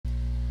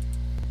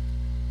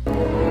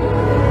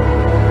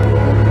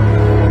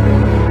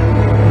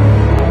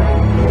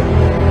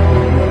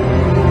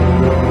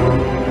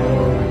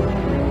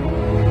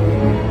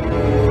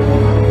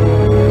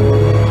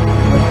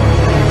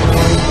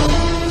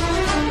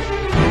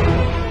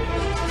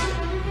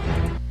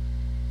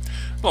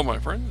Hello my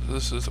friends,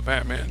 this is the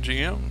Fat Man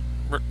GM,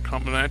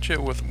 coming at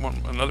you with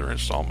another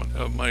installment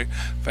of my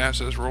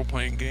fastest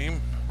role-playing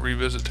game,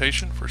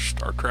 Revisitation for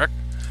Star Trek.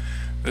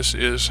 This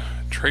is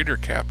Trader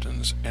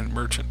Captains and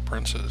Merchant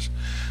Princes.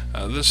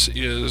 This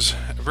is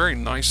a very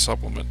nice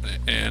supplement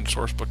and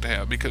source book to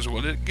have because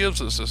what it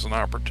gives us is an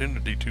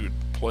opportunity to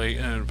play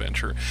an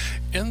adventure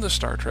in the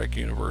Star Trek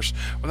universe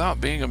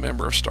without being a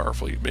member of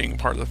Starfleet, being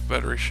part of the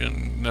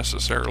Federation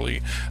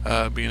necessarily,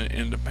 being an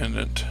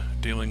independent,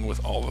 dealing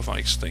with all the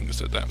nice things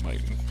that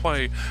might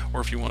play,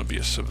 or if you want to be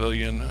a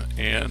civilian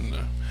and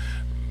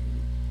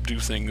do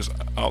things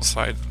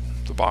outside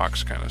the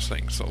box kind of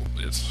thing. So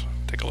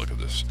take a look at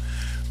this.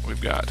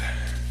 We've got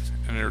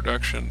an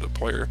introduction to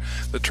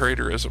the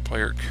trader as a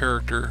player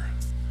character.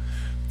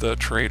 The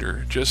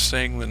trader, just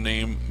saying the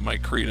name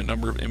might create a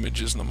number of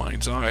images in the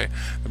mind's eye.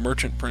 The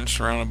merchant prince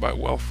surrounded by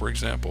wealth, for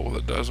example,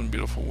 with a dozen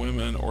beautiful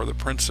women, or the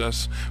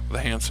princess with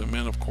a handsome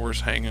man, of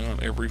course, hanging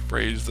on every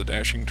phrase. The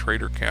dashing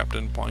trader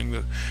captain plying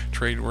the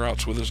trade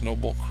routes with his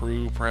noble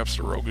crew, perhaps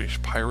the roguish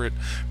pirate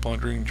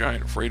plundering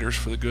giant freighters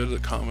for the good of the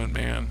common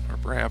man, or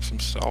perhaps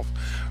himself,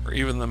 or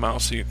even the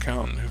mousy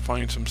accountant who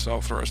finds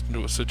himself thrust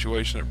into a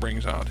situation that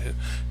brings out his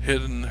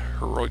hidden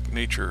heroic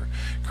nature.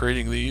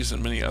 Creating these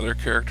and many other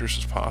characters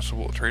as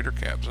possible, trader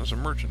captains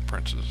and merchant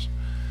princes.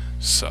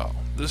 So,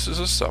 this is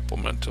a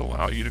supplement to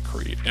allow you to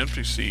create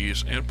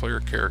NPCs and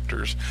player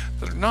characters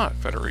that are not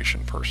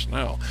Federation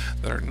personnel,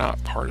 that are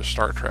not part of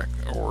Star Trek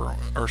or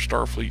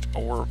Starfleet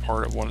or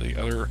part of one of the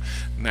other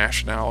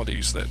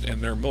nationalities that in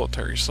their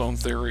military. So in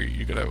theory,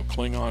 you could have a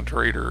Klingon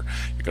trader,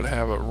 you could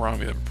have a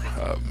Romulan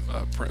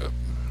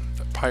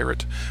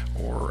pirate,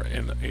 or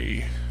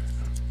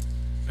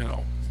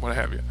what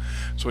have you.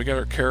 So we got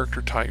our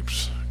character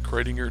types.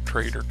 Creating your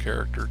trader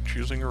character,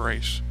 choosing a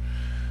race,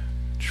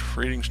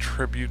 creating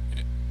tribute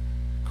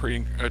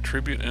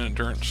and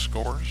endurance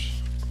scores.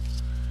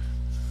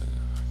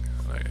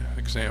 An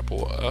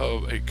example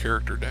of a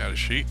character data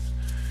sheet.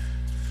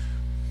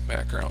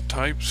 Background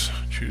types,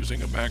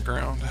 choosing a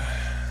background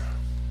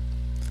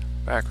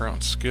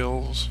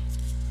skills,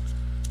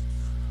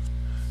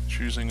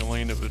 choosing a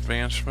lane of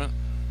advancement.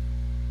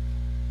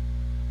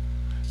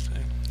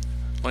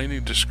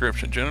 Lane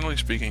description. Generally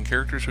speaking,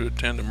 characters who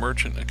attend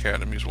merchant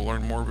academies will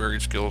learn more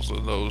varied skills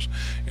than those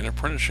in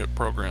apprenticeship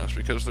programs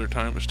because their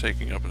time is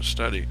taken up in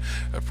study.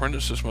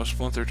 Apprentices must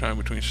split their time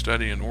between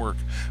study and work,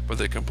 but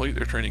they complete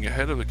their training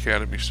ahead of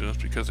academy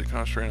students because they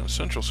concentrate on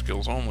essential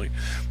skills only.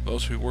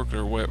 Those who work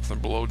their way up from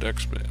below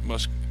decks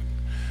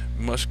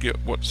must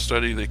get what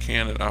study they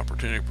can and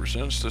opportunity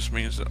presents. This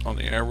means that on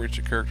the average,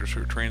 the characters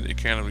who are trained at the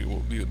academy will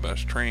be the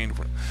best trained.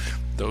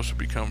 Those who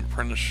become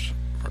apprentices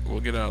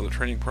will get out of the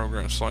training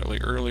program slightly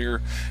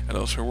earlier, and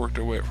those who work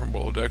their way up from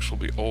below decks will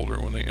be older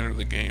when they enter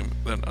the game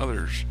than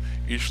others.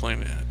 Each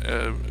lane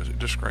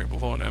described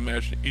below, and I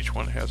imagine each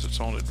one has its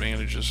own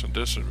advantages and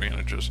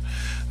disadvantages,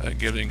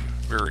 getting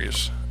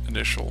various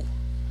initial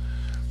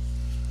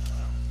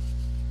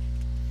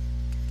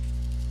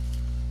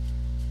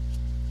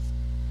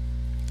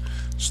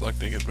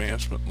selecting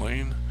advancement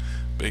lane,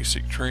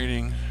 basic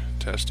training,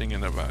 testing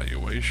and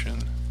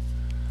evaluation,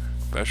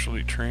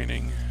 specialty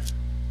training,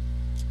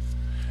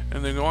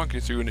 and then walk you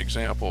through an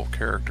example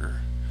character.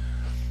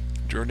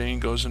 Jordan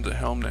goes into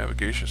Helm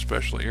Navigation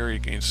Special Area,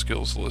 gains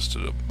skills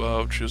listed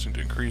above, choosing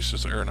to increase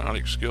his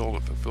aeronautic skill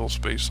to fulfill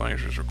Space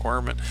Science's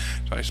requirement.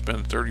 So I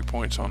spend 30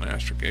 points on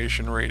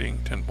astrogation rating,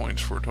 10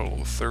 points for a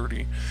total of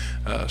 30.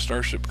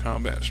 Starship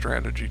Combat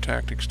Strategy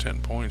Tactics, 10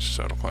 points.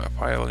 Shuttlecraft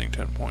Piloting,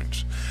 10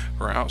 points.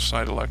 For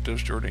outside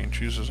electives, Jordan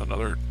chooses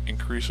another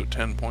increase of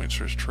 10 points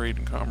for his Trade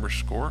and Commerce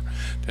score,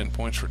 10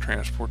 points for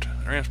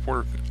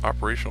transporter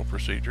operational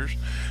procedures.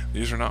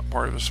 These are not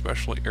part of a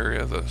special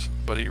area,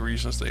 but he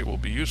reasons they will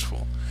be useful.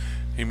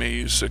 He may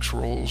use 6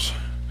 rolls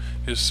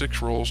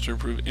to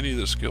improve any of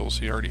the skills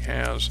he already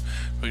has.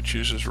 He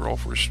chooses to roll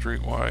for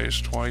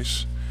streetwise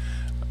twice,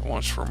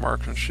 once for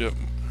marksmanship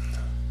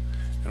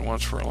and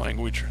once for a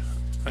language,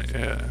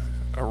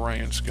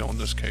 Orion skill in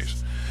this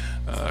case.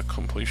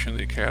 Completion of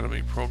the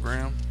academy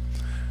program,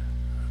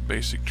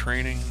 basic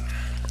training,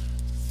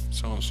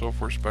 so on and so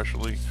forth,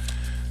 especially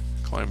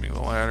climbing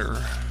the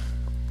ladder,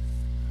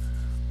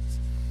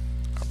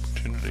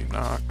 opportunity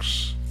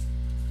knocks,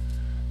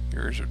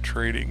 years of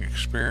trading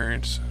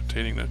experience,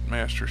 obtaining the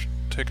master's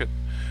ticket,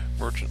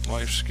 merchant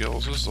life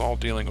skills. This is all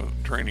dealing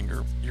with training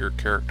your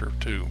character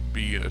to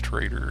be a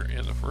trader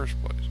in the first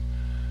place.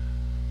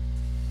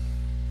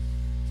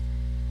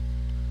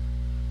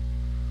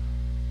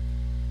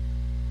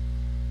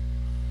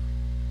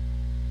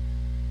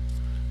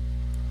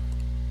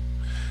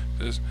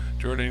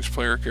 Jordan's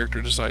player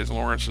character decides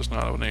Lawrence is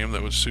not a name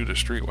that would suit a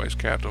streetwise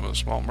captain of a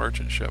small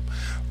merchant ship.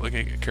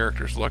 Looking at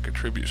character's luck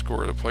attribute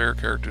score, the player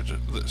character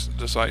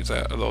decides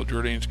that although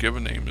Jordan's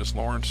given name is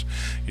Lawrence,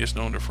 he is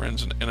known to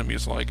friends and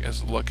enemies alike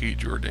as Lucky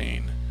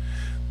Jordan.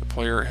 The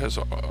player has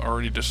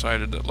already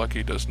decided that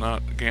Lucky does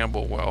not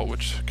gamble well,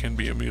 which can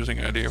be an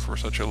amusing idea for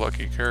such a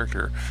lucky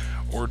character,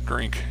 or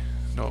drink,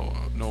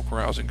 no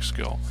carousing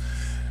skill.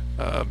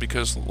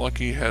 Because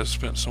Lucky has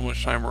spent so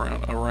much time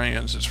around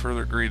Orions, it's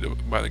further agreed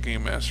by the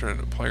Game Master and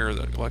the player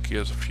that Lucky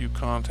has a few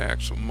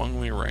contacts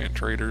among the Orion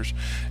traders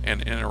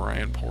and in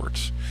Orion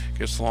ports.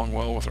 Gets along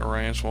well with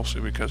Orions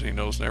mostly because he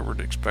knows never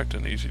to expect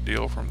an easy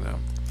deal from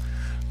them.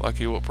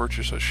 Lucky will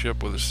purchase a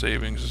ship with his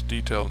savings as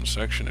detailed in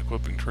section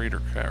equipping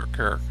trader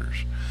characters.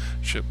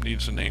 Ship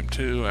needs a name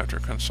too. After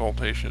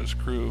consultation with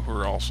his crew, who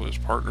are also his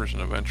partners in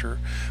the venture,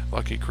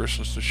 Lucky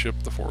christens the ship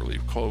the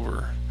Four-Leaf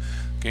Clover.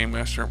 Game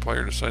Master and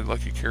player decide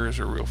Lucky carries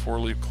a real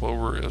four-leaf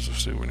clover as a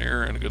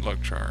souvenir and a good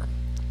luck charm.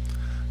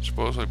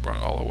 Supposedly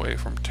brought all the way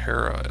from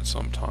Terra at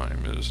some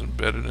time. It is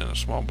embedded in a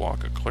small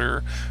block of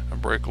clear,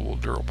 unbreakable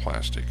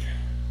duroplastic.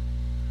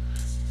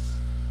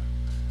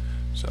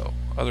 So,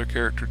 other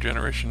character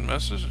generation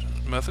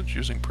methods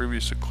using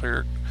previously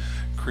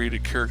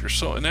created characters.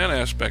 So in that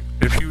aspect,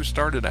 if you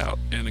started out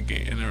in a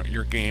game,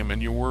 your game,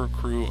 and you were a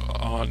crew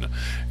on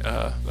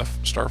a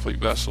Starfleet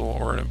vessel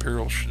or an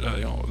Imperial,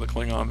 the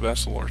Klingon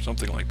vessel or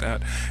something like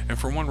that, and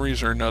for one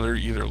reason or another,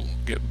 you either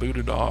get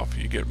booted off,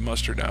 you get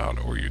mustered out,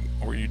 or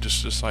you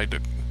just decide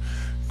to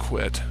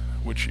quit,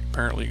 which you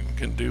apparently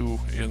can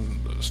do in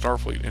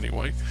Starfleet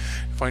anyway,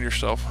 find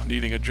yourself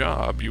needing a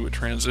job, you would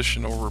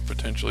transition over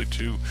potentially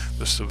to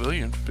the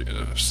civilian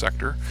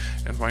sector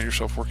and find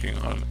yourself working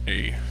on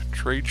a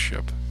trade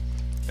ship,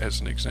 as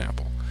an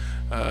example.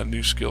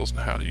 New skills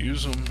and how to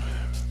use them: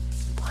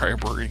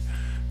 bribery,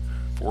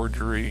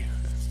 forgery,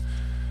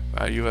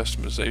 value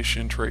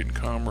estimation, trade and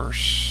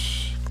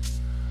commerce,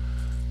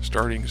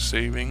 starting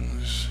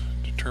savings,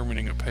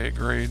 determining a pay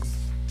grade,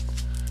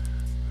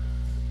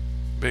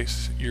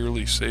 base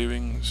yearly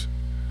savings,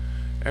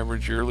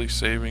 average yearly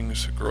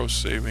savings, gross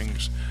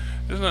savings.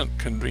 Isn't it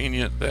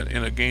convenient that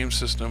in a game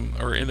system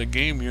or in a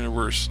game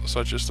universe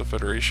such as the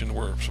Federation,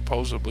 where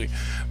supposedly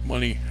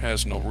money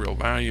has no real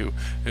value,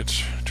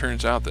 it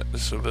turns out that the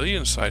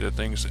civilian side of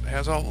things, it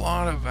has a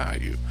lot of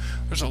value.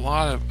 There's a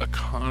lot of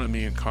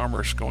economy and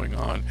commerce going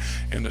on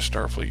in the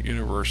Starfleet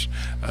universe,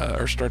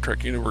 or Star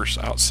Trek universe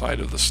outside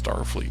of the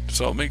Starfleet.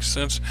 So it makes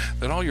sense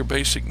that all your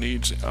basic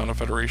needs on a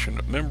Federation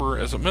member,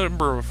 as a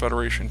member of a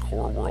Federation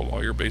core world,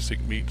 all your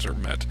basic needs are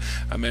met.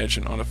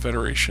 Imagine on a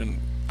Federation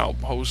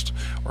outpost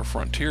or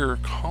frontier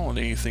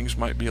colony, things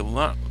might be a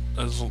lot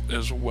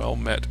as well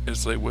met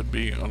as they would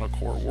be on a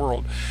core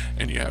world,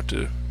 and you have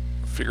to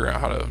figure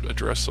out how to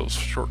address those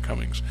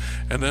shortcomings.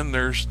 And then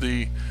there's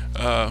the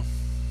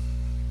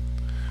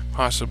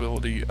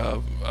possibility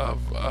of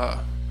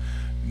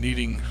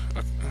needing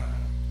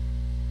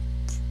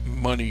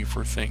money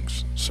for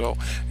things. So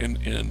in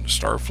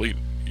Starfleet,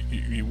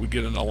 you would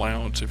get an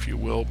allowance, if you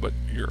will, but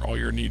all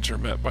your needs are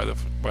met by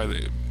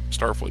the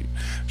Starfleet.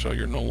 So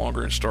you're no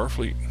longer in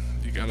Starfleet,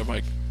 you gotta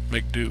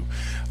make do.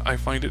 I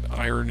find it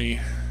irony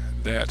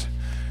that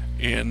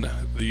in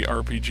the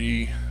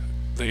RPG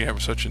they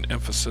have such an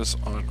emphasis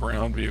on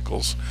ground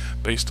vehicles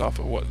based off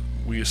of what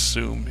we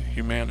assume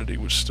humanity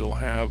would still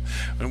have,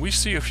 and we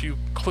see a few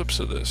clips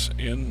of this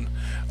in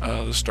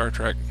the Star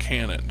Trek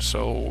canon.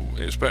 So,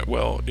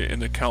 well, in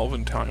the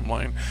Kelvin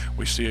timeline,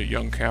 we see a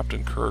young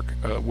Captain Kirk,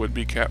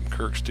 would-be Captain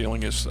Kirk,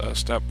 stealing his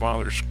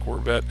stepfather's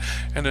Corvette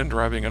and then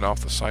driving it off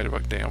the side of a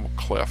damn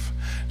cliff.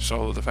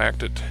 So the fact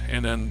that,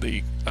 and then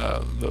the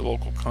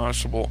local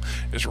constable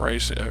is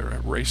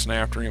racing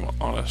after him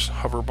on a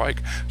hover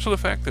bike. So the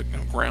fact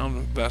that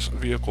ground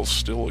vehicles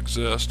still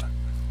exist,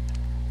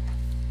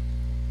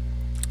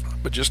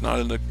 but just not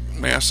in the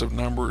massive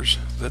numbers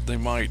that they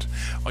might.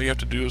 All you have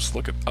to do is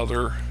look at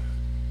other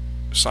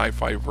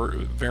sci-fi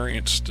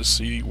variants to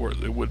see what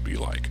it would be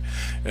like.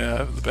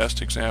 The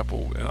best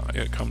example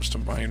it comes to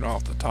mind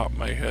off the top of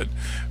my head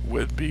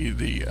would be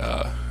the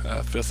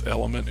Fifth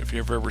Element. If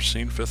you've ever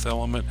seen Fifth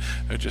Element,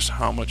 just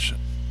how much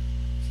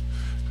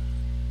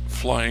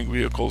flying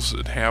vehicles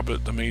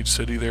inhabit the main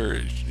city there,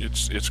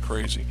 it's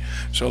crazy.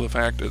 So the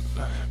fact that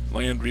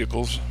land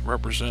vehicles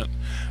represent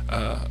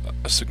a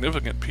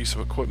significant piece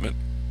of equipment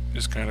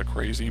is kind of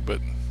crazy,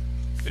 but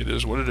it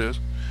is what it is.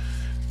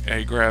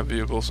 Grav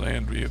vehicles,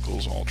 land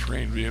vehicles,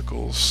 all-terrain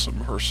vehicles,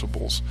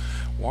 submersibles,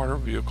 water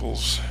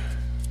vehicles,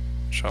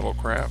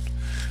 shuttlecraft.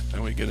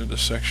 Then we get into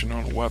section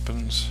on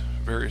weapons,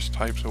 various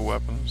types of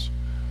weapons,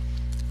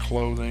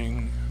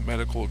 clothing,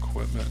 medical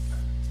equipment,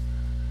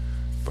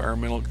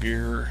 environmental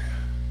gear,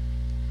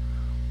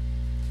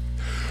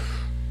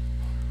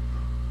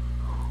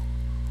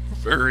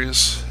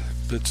 various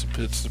bits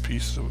and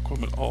pieces of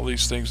equipment. All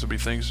these things would be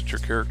things that your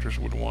characters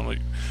would want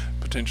to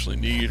potentially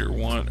need or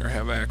want or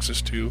have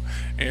access to,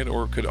 and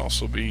or could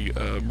also be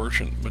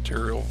merchant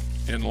material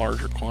in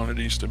larger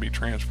quantities to be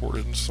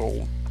transported and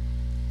sold.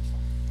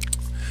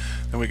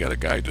 Then we got a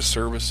guide to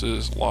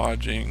services,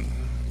 lodging,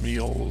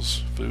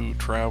 meals, food,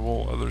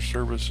 travel, other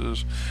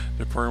services,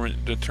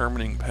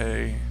 determining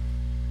pay.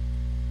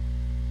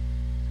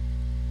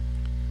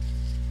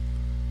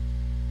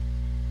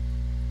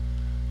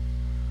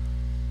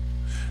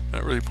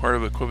 Not really part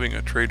of equipping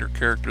a trader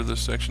character. This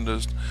section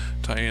does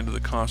tie into the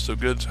cost of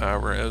goods,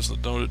 however, as the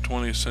noted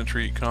 20th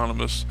century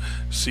economist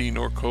C.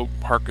 Norcoke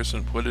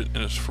Parkinson put it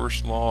in his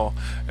first law,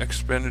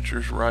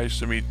 expenditures rise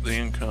to meet the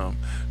income.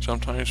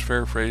 Sometimes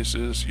paraphrase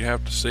is, you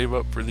have to save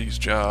up for these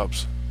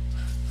jobs.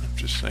 I'm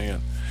just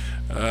saying.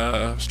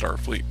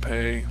 Starfleet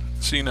pay.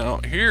 See,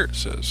 now here it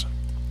says,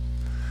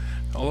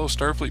 although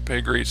Starfleet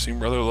pay grades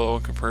seem rather low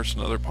in comparison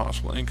to other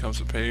possible incomes,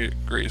 the pay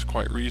grade is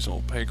quite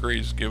reasonable. Pay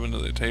grades given to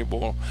the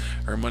table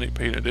are money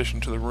paid in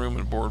addition to the room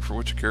and board for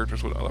which the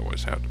characters would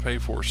otherwise have to pay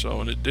for. So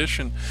in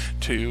addition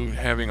to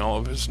having all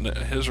of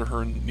his or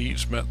her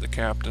needs met, the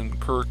captain,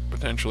 Kirk,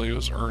 potentially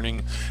was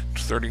earning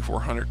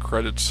 3,400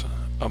 credits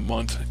a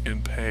month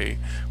in pay,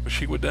 which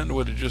he would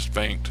have just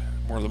banked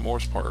for the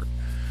most part.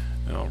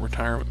 You know,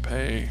 retirement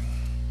pay,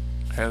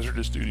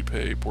 hazardous duty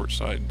pay, port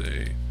side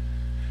day.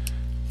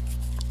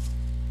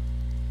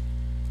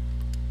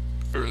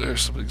 Or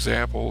there's some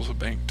examples: a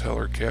bank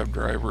teller, cab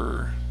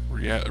driver,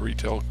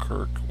 retail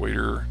clerk,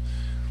 waiter,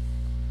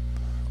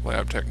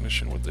 lab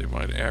technician, what they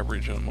might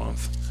average in a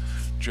month,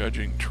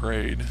 judging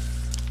trade,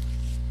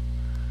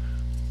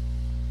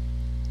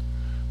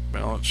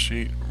 balance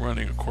sheet,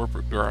 running a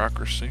corporate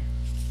bureaucracy,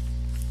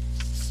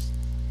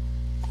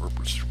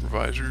 corporate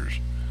supervisors,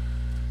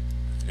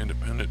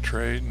 independent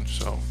trade. And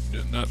so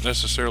not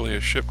necessarily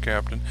a ship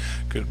captain,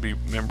 could be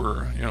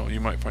member, you know, you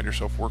might find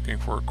yourself working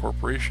for a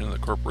corporation. The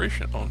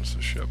corporation owns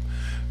the ship.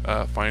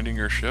 Finding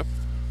your ship,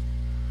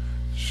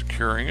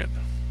 securing it,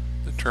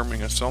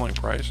 determining a selling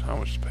price, how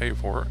much to pay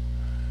for it,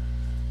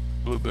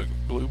 blue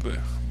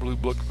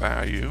book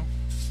value,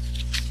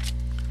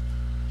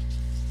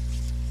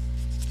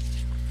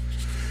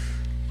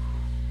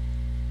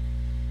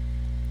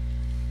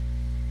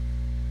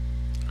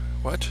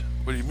 what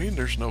do you mean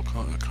there's no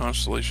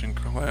Constellation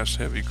class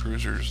heavy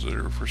cruisers that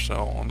are for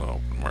sale on the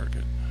open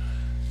market?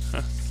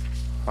 Huh.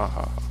 Ha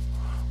ha ha.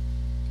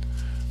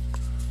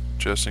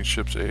 Adjusting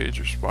ship's age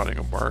or spotting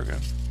a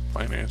bargain.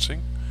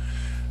 Financing.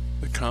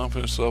 The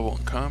confidence level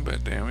and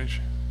combat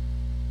damage.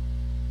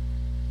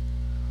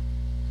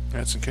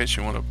 That's in case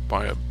you want to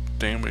buy a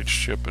damaged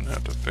ship and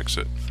have to fix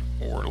it,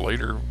 or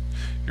later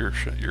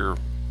your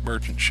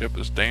merchant ship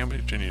is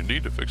damaged and you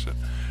need to fix it.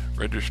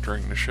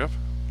 Registering the ship,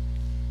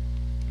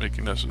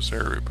 making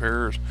necessary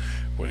repairs,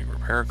 avoiding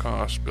repair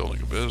costs,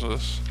 building a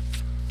business.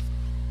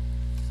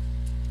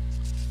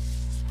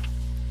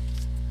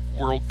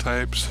 World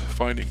types,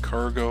 finding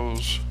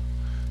cargoes,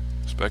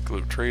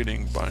 speculative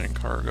trading, buying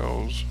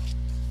cargoes,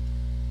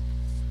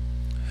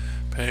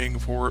 paying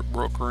for it,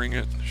 brokering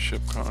it,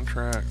 ship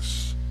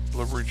contracts,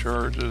 delivery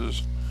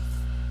charges,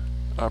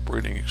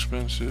 operating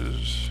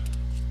expenses,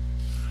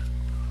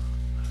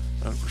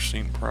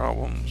 unforeseen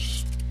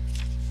problems,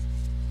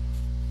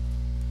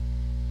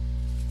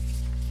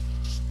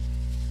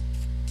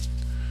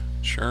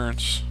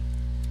 insurance,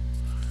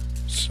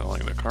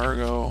 selling the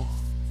cargo,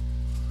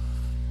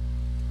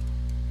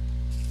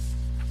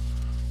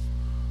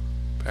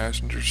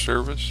 passenger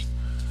service,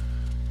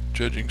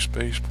 judging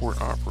spaceport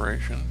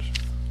operations,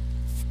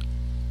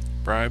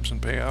 bribes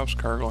and payoffs,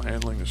 cargo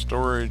handling and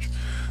storage,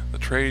 the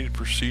trade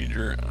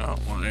procedure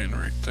outline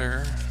right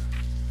there,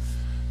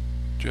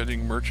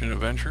 judging merchant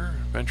adventure,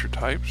 adventure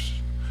types,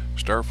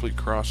 Starfleet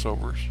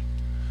crossovers,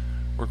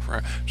 work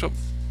for. So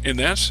in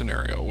that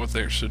scenario, what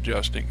they're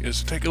suggesting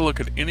is take a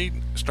look at any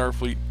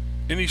Starfleet,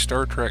 any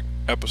Star Trek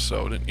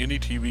episode in any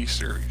TV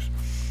series,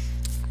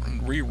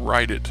 and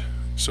rewrite it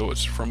so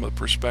it's from the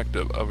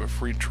perspective of a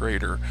free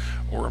trader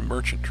or a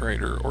merchant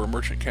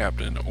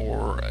captain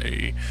or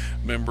a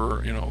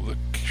member, you know, the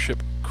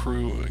ship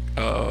crew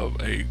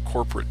of a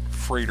corporate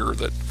freighter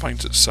that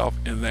finds itself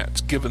in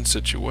that given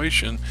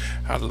situation.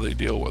 How do they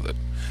deal with it,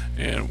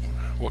 and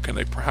what can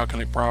they? How can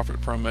they profit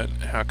from it?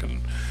 How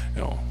can,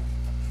 you know,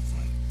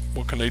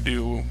 what can they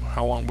do?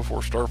 How long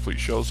before Starfleet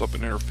shows up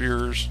and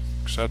interferes,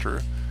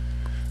 etc.?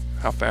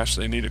 How fast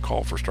do they need to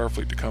call for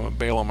Starfleet to come and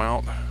bail them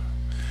out?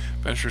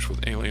 Adventures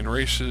with alien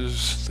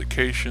races, the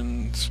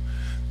Caitians,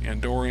 the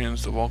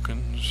Andorians, the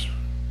Vulcans,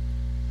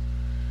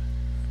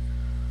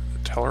 the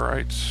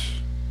Tellarites,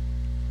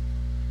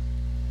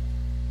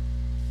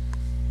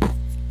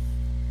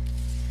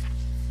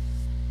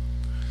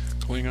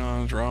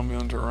 Klingons,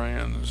 Romulans,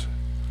 Orions,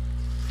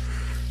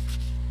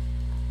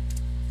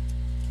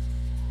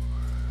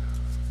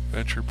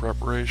 adventure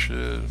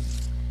preparation.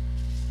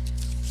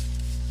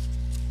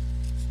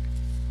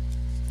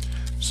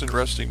 It's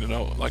interesting to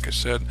know, like I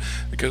said,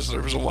 because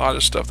there was a lot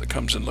of stuff that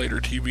comes in later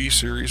TV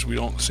series. We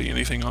don't see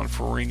anything on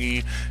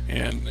Ferengi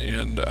and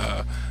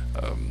the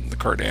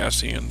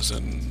Cardassians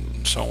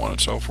and so on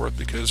and so forth,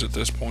 because at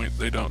this point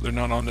they're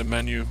not on the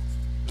menu.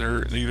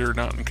 They're either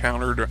not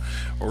encountered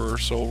or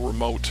so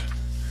remote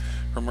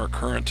from our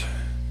current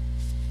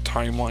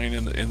timeline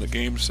in the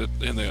games that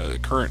in the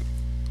current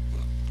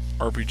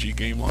RPG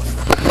game line.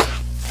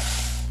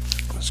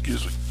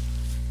 Excuse me.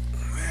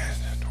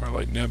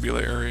 Twilight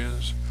Nebula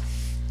areas,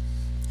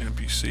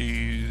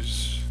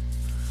 NPCs,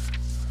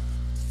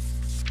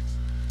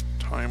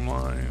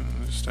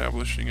 timeline,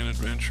 establishing an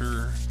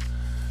adventure,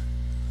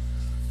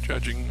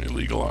 judging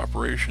illegal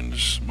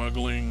operations,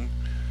 smuggling,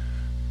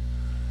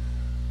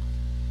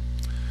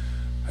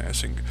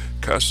 passing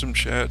custom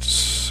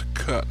checks,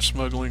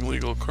 smuggling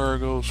legal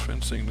cargoes,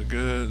 fencing the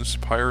goods,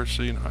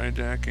 piracy and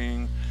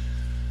hijacking.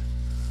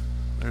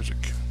 There's a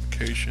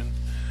vacation,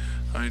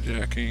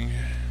 hijacking,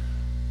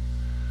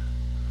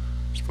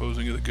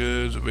 disposing of the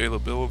goods,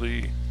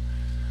 availability,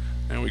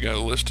 and we got a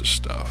list of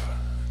stuff,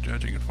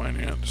 judging and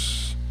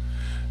finance,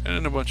 and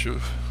then a bunch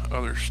of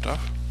other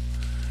stuff.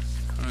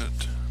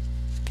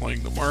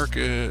 Playing the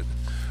market,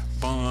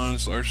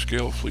 bonds,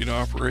 large-scale fleet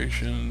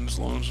operations,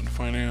 loans and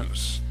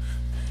finance.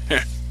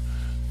 There's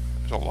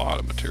a lot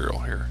of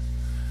material here.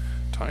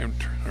 Time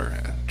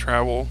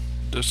travel,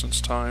 distance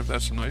time.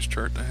 That's a nice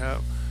chart to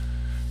have.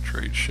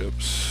 Trade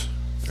ships.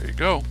 There you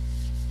go.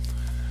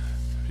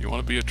 If you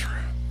want to be a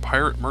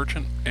pirate,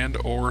 merchant,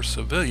 and/or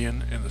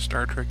civilian in the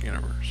Star Trek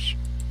universe.